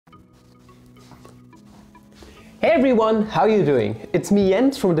Hey everyone, how are you doing? It's me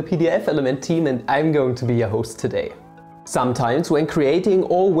Jens from the PDFelement team and I'm going to be your host today. Sometimes when creating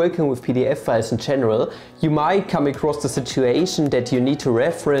or working with PDF files in general, you might come across the situation that you need to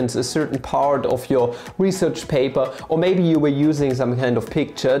reference a certain part of your research paper, or maybe you were using some kind of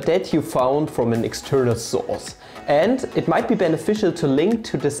picture that you found from an external source. And it might be beneficial to link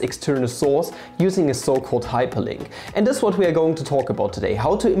to this external source using a so-called hyperlink. And that's what we are going to talk about today,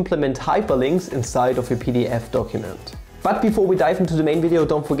 how to implement hyperlinks inside of your PDF document. But before we dive into the main video,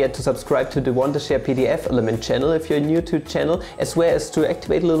 don't forget to subscribe to the Wondershare PDFelement channel if you're new to the channel, as well as to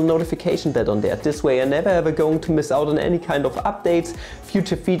activate a little notification bell on there. This way you're never ever going to miss out on any kind of updates,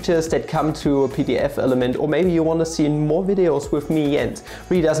 future features that come to PDFelement, or maybe you want to see more videos with me, Jens.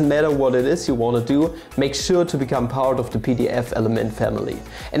 Really doesn't matter what it is you want to do, make sure to become part of the PDFelement family.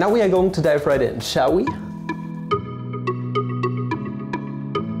 And now we are going to dive right in, shall we?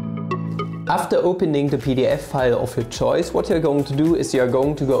 After opening the PDF file of your choice, what you're going to do is you're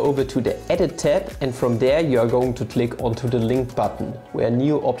going to go over to the Edit tab, and from there you are going to click onto the Link button, where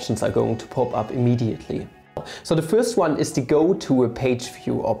new options are going to pop up immediately. So the first one is the Go to a Page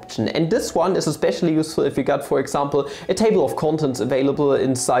View option, and this one is especially useful if you got, for example, a table of contents available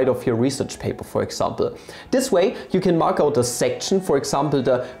inside of your research paper, for example. This way you can mark out a section, for example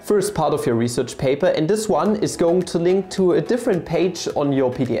the first part of your research paper, and this one is going to link to a different page on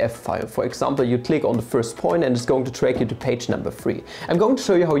your PDF file. For example, you click on the first point and it's going to track you to page number 3. I'm going to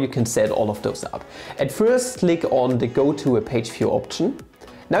show you how you can set all of those up. At first, click on the Go to a Page View option.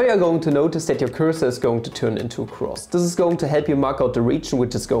 Now you are going to notice that your cursor is going to turn into a cross. This is going to help you mark out the region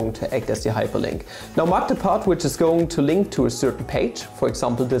which is going to act as your hyperlink. Now mark the part which is going to link to a certain page, for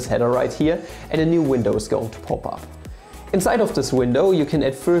example this header right here, and a new window is going to pop up. Inside of this window you can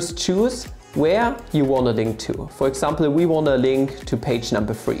at first choose where you want to link to. For example, we want to link to page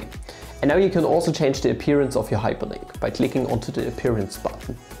number 3. And now you can also change the appearance of your hyperlink by clicking onto the Appearance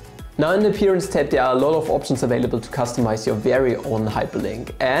button. Now in the Appearance tab there are a lot of options available to customize your very own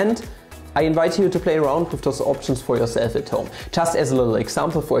hyperlink, and I invite you to play around with those options for yourself at home. Just as a little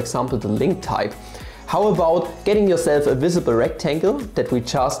example, for example the link type. How about getting yourself a visible rectangle that we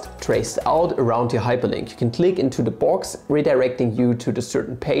just traced out around your hyperlink? You can click into the box, redirecting you to the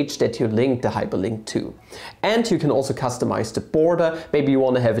certain page that you linked the hyperlink to. And you can also customize the border. Maybe you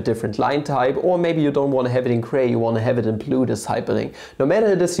want to have a different line type, or maybe you don't want to have it in gray, you want to have it in blue, this hyperlink. No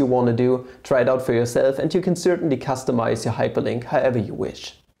matter this you want to do, try it out for yourself, and you can certainly customize your hyperlink however you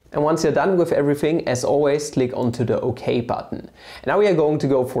wish. And once you're done with everything, as always, click onto the OK button. And now we are going to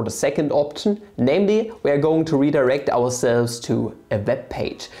go for the second option, namely we are going to redirect ourselves to a web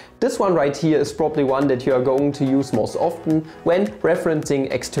page. This one right here is probably one that you are going to use most often when referencing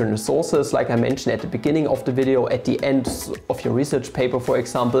external sources, like I mentioned at the beginning of the video, at the end of your research paper, for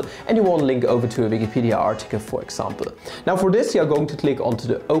example, and you want to link over to a Wikipedia article, for example. Now for this you are going to click onto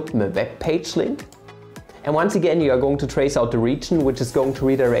the Open a Web Page link. And once again you are going to trace out the region which is going to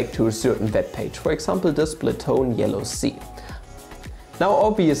redirect to a certain web page, for example this Platon Yellow Sea. Now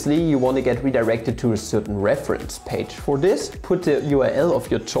obviously you want to get redirected to a certain reference page. For this, put the URL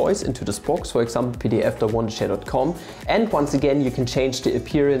of your choice into this box, for example pdf.wondershare.com, and once again you can change the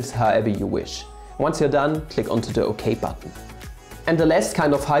appearance however you wish. Once you're done, click onto the OK button. And the last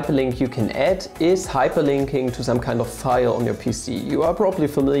kind of hyperlink you can add is hyperlinking to some kind of file on your PC. You are probably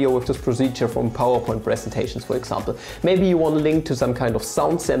familiar with this procedure from PowerPoint presentations, for example. Maybe you want to link to some kind of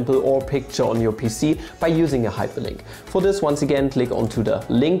sound sample or picture on your PC by using a hyperlink. For this, once again, click onto the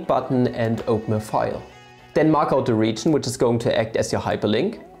Link button and open a file. Then mark out the region which is going to act as your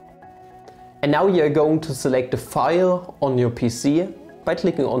hyperlink. And now you're going to select the file on your PC by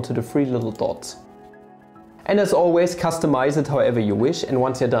clicking onto the 3 little dots. And as always, customize it however you wish, and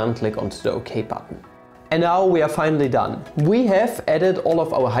once you're done, click onto the OK button. And now we are finally done. We have added all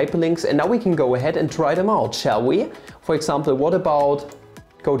of our hyperlinks, and now we can go ahead and try them out, shall we? For example, what about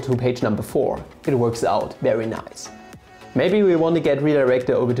go to page number 4? It works out, very nice. Maybe we want to get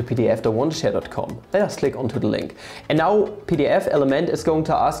redirected over to pdf.wondershare.com. Let us click onto the link. And now PDFelement is going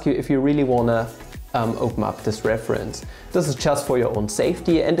to ask you if you really want to open up this reference. This is just for your own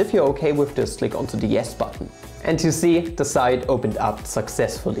safety, and if you're okay with this, click onto the Yes button. And you see, the site opened up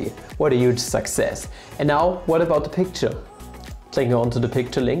successfully. What a huge success. And now, what about the picture? Clicking onto the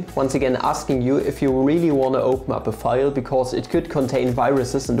picture link, once again asking you if you really want to open up a file, because it could contain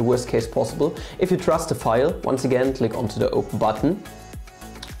viruses in the worst case possible. If you trust the file, once again click onto the Open button.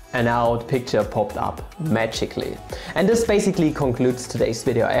 and now the picture popped up magically. And this basically concludes today's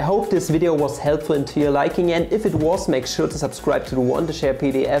video. I hope this video was helpful and to your liking, and if it was, make sure to subscribe to the Wondershare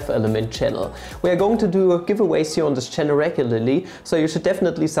PDFelement channel. We are going to do giveaways here on this channel regularly, so you should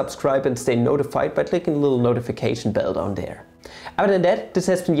definitely subscribe and stay notified by clicking the little notification bell down there. Other than that, this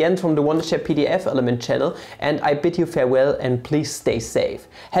has been Jens from the Wondershare PDFelement channel, and I bid you farewell and please stay safe.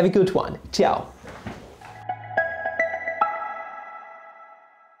 Have a good one. Ciao!